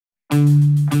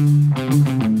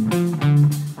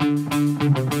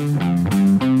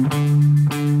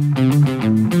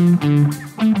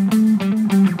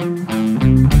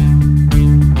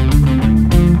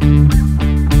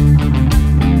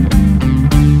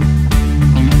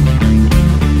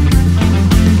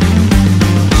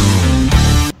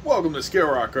Scale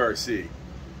Rock RC.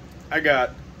 I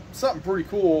got something pretty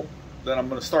cool that I'm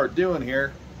going to start doing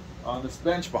here on this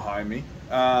bench behind me.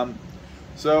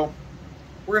 So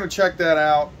we're going to check that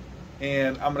out,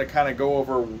 and I'm going to kind of go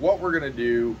over what we're going to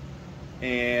do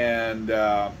and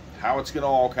how it's going to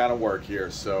all kind of work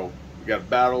here. So we got a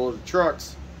battle of the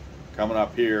trucks coming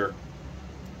up here.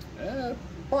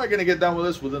 Probably going to get done with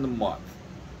this within a month.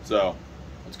 So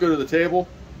let's go to the table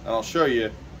and I'll show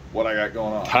you what I got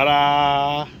going on.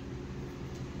 Ta-da!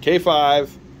 K5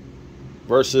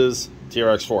 versus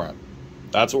TRX4m.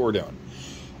 That's what we're doing.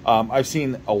 I've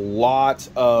seen a lot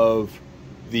of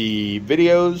the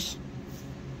videos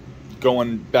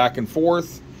going back and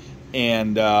forth,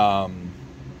 and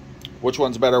which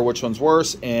one's better, which one's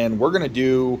worse, and we're going to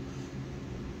do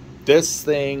this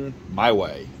thing my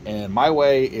way. And my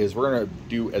way is we're going to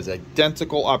do as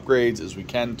identical upgrades as we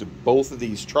can to both of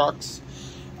these trucks.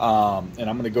 And I'm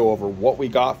going to go over what we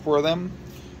got for them.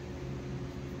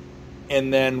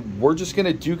 And then we're just going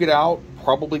to duke it out.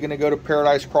 Probably going to go to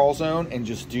Paradise Crawl Zone and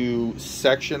just do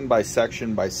section by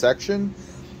section by section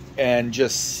and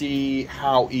just see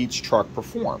how each truck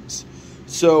performs.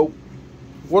 So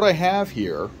what I have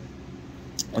here,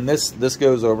 and this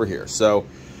goes over here. So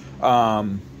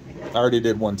I already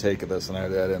did one take of this and I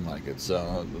didn't like it.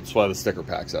 So that's why the sticker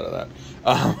pack's out of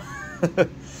that.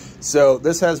 So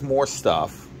this has more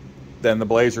stuff than the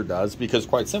Blazer does, because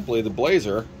quite simply the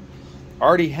Blazer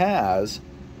already has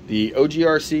the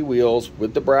OGRC wheels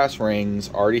with the brass rings,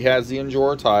 already has the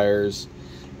Endura tires,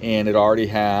 and it already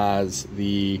has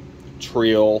the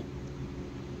Trail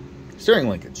steering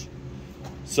linkage.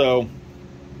 So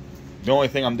the only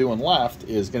thing I'm doing left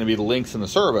is going to be the links and the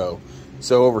servo.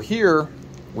 So over here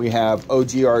we have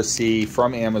OGRC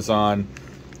from Amazon.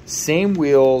 Same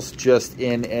wheels, just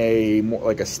in a more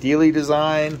like a steely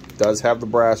design. Does have the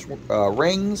brass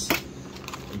rings.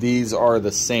 These are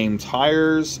the same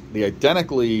tires, the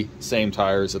identically same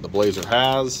tires that the Blazer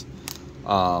has.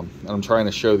 And I'm trying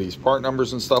to show these part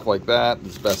numbers and stuff like that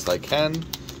as best I can.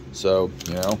 So,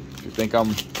 you know, if you think I'm,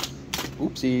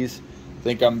 oopsies,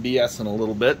 think I'm BSing a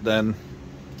little bit, then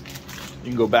you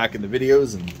can go back in the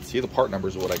videos and see the part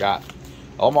numbers of what I got.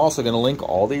 I'm also going to link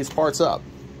all these parts up.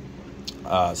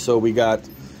 So we got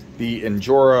the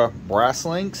Endura brass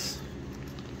links.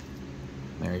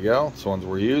 There you go. That's the ones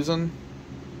we're using.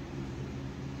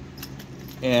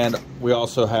 And we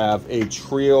also have a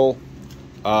Trail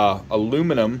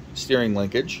aluminum steering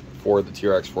linkage for the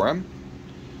TRX4m.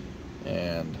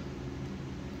 And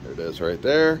there it is right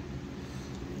there.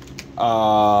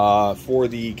 For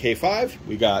the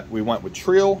K5, we went with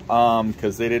Trail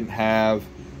because they didn't have,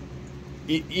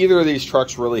 either of these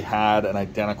trucks really had an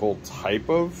identical type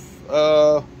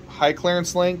of high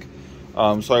clearance link.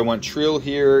 So I went Trail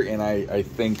here, and I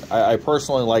think I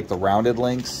personally like the rounded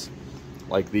links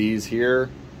like these here,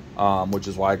 which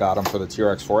is why I got them for the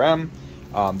TRX4m.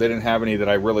 They didn't have any that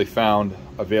I really found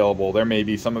available. There may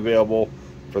be some available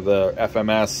for the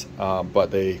FMS,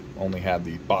 but they only had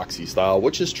the boxy style,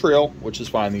 which is Trail, which is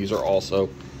fine. These are also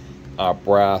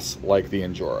brass like the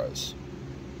Enduras.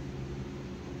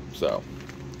 So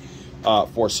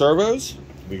for servos,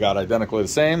 we got identically the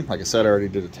same. Like I said, I already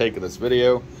did a take of this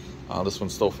video. This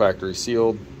one's still factory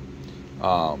sealed.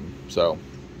 So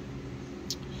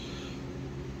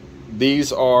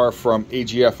these are from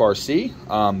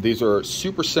AGFRC. These are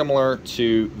super similar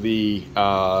to the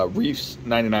Reefs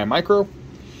 99 Micro.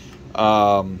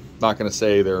 Not going to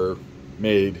say they're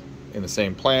made in the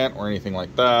same plant or anything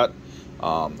like that.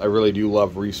 I really do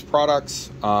love Reefs products,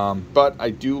 but I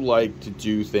do like to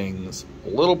do things a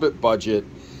little bit budget,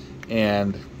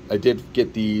 and I did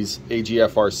get these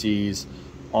AGFRCs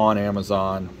on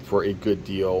Amazon for a good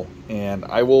deal, and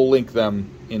I will link them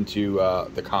into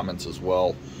the comments as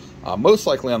well. Most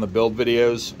likely on the build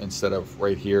videos instead of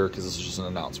right here, because this is just an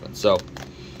announcement. So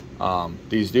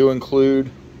these do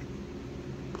include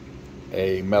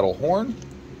a metal horn.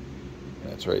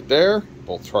 That's right there.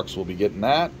 Both trucks will be getting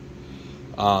that.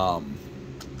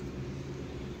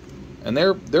 And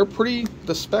they're pretty,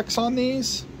 the specs on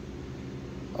these,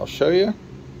 I'll show you.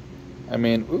 I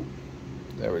mean, oop,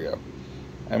 there we go.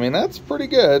 I mean, that's pretty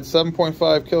good.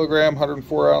 7.5 kilogram,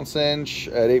 104 ounce inch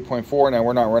at 8.4. Now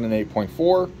we're not running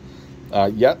 8.4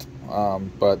 yet,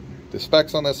 but the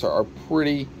specs on this are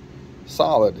pretty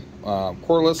solid.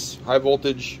 Cordless, high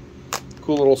voltage,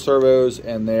 cool little servos,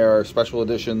 and they are special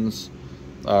editions,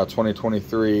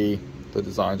 2023. The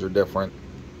designs are different,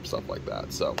 stuff like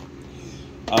that. So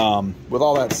with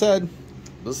all that said,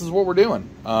 this is what we're doing.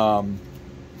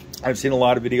 I've seen a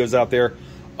lot of videos out there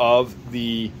of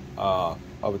the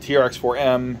of a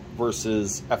TRX4m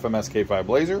versus FMS K5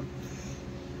 Blazer,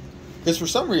 because for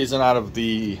some reason out of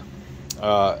the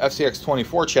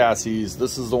FCX24 chassis,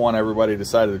 this is the one everybody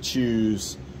decided to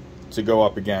choose to go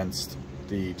up against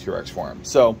the TRX4m.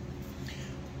 So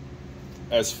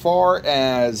as far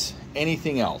as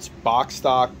anything else, box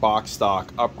stock,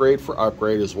 upgrade for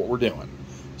upgrade is what we're doing.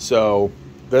 So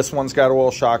this one's got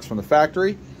oil shocks from the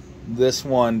factory. This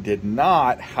one did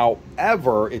not.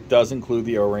 However, it does include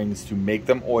the O-rings to make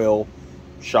them oil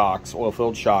shocks,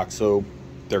 oil-filled shocks, so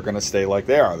they're going to stay like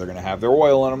they are. They're going to have their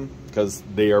oil in them because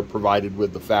they are provided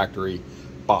with the factory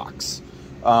box.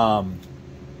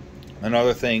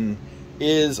 Another thing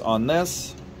is on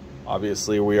this,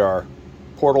 obviously we are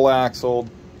portal axled,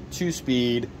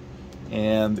 2-speed,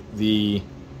 and the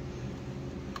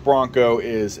Bronco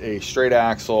is a straight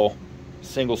axle,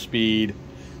 single speed,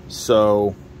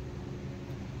 so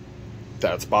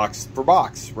that's box for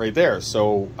box right there.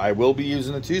 So I will be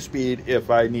using the 2-speed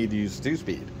if I need to use the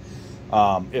 2-speed.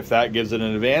 If that gives it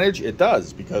an advantage, it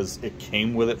does, because it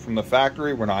came with it from the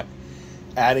factory. We're not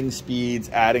adding speeds,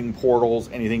 adding portals,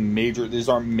 anything major. These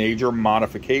aren't major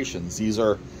modifications. These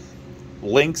are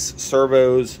links,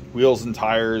 servos, wheels, and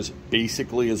tires,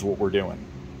 basically is what we're doing.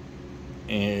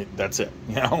 And that's it,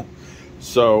 you know?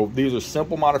 So these are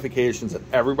simple modifications that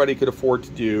everybody could afford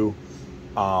to do.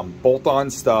 Bolt-on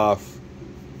stuff,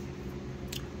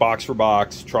 box for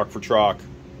box, truck for truck,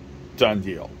 done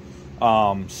deal.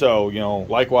 So, you know,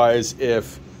 likewise,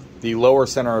 if the lower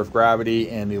center of gravity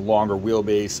and the longer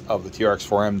wheelbase of the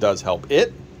TRX4m does help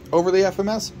it over the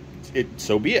FMS,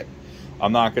 so be it.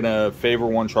 I'm not going to favor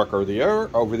one truck over the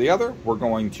other. We're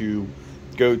going to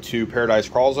go to Paradise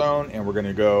Crawl Zone, and we're going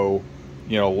to go,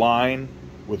 you know, line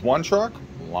with one truck,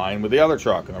 line with the other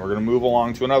truck, and then we're going to move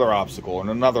along to another obstacle and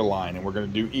another line, and we're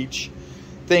going to do each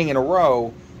thing in a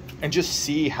row and just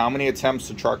see how many attempts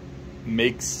the truck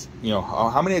makes, you know,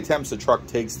 how many attempts the truck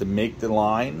takes to make the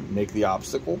line, make the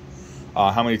obstacle,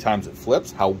 how many times it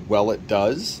flips, how well it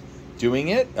does doing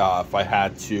it, if I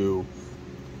had to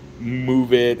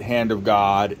move it, hand of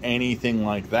God, anything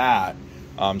like that.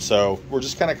 So we're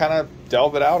just kind of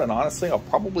delve it out, and honestly, I'll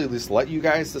probably just let you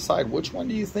guys decide which one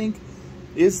do you think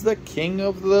is the king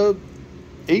of the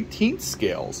 18th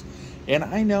scales. And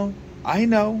I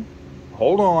know,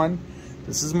 hold on,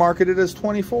 this is marketed as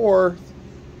 24,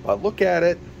 but look at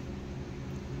it.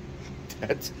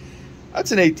 That's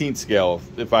an 18th scale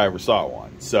if I ever saw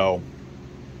one. So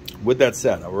with that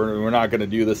said, we're not going to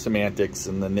do the semantics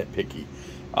and the nitpicky.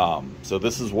 So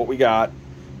this is what we got.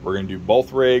 We're going to do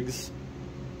both rigs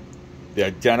the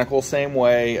identical same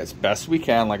way as best we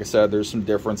can. Like I said, there's some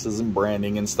differences in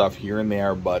branding and stuff here and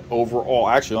there, but overall,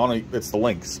 actually, it's the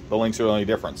links. The links are the only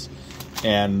difference.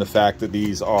 And the fact that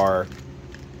these are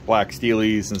black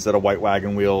Steelies instead of white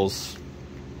wagon wheels,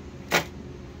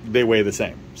 they weigh the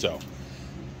same. So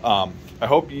I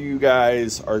hope you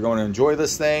guys are going to enjoy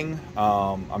this thing.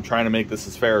 I'm trying to make this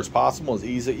as fair as possible, as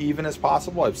even as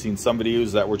possible. I've seen some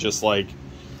videos that were just like,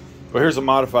 well, here's a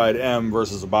modified M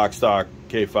versus a box stock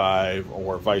K5,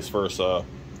 or vice versa.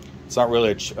 It's not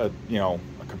really a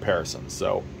comparison.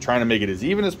 So trying to make it as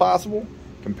even as possible,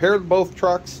 compare both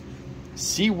trucks,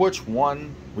 see which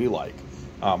one we like.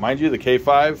 Mind you, the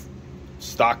K5,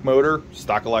 stock motor,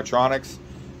 stock electronics.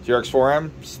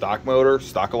 TRX4m, stock motor,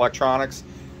 stock electronics.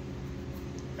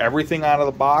 Everything out of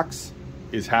the box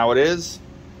is how it is.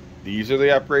 These are the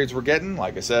upgrades we're getting.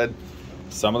 Like I said,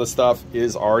 some of the stuff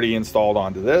is already installed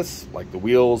onto this, like the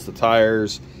wheels, the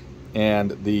tires,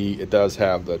 and it does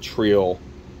have the Trio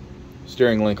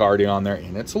steering link already on there,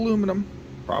 and it's aluminum.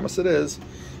 Promise it is.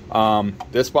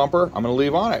 This bumper, I'm going to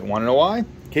leave on it. Want to know why?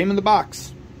 It came in the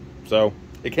box. So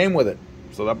it came with it.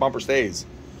 So that bumper stays.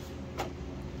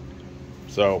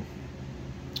 So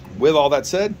with all that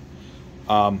said,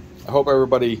 I hope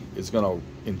everybody is going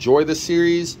to enjoy this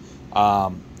series.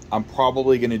 I'm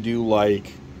probably going to do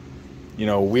like,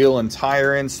 wheel and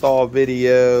tire install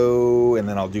video, and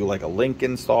then I'll do like a link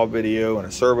install video and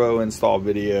a servo install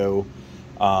video.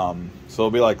 So it'll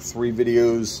be like 3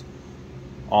 videos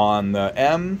on the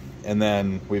M, and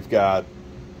then we've got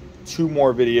 2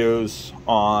 more videos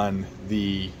on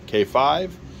the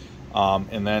K5.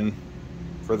 And then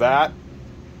for that,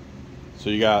 so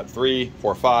you got 3,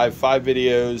 4, 5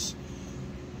 videos,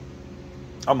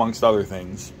 amongst other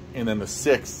things. And then the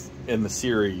 6th in the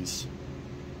series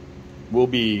will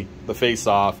be the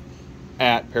face-off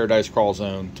at Paradise Crawl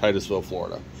Zone, Titusville,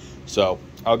 Florida. So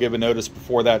I'll give a notice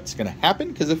before that's going to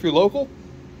happen, because if you're local,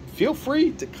 feel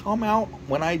free to come out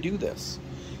when I do this.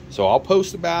 So I'll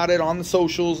post about it on the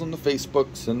socials and the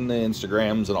Facebooks and the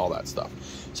Instagrams and all that stuff.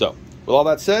 So with all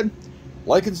that said,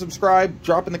 like and subscribe,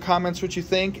 drop in the comments what you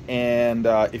think, and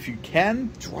if you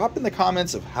can, drop in the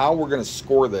comments of how we're going to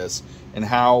score this and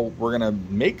how we're going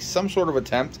to make some sort of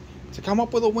attempt to come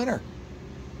up with a winner.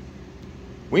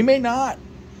 We may not.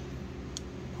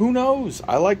 Who knows?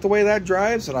 I like the way that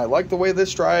drives, and I like the way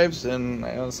this drives, and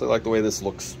I honestly like the way this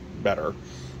looks better.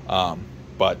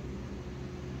 But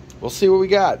we'll see what we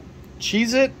got.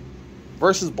 Cheez-It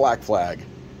versus Black Flag.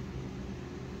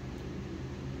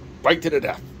 Fight to the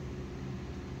death.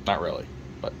 Not really,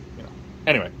 but, you know.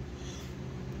 Anyway,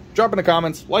 drop in the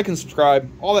comments, like and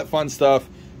subscribe, all that fun stuff.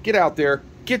 Get out there,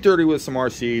 get dirty with some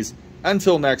RCs.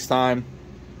 Until next time,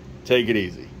 take it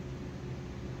easy.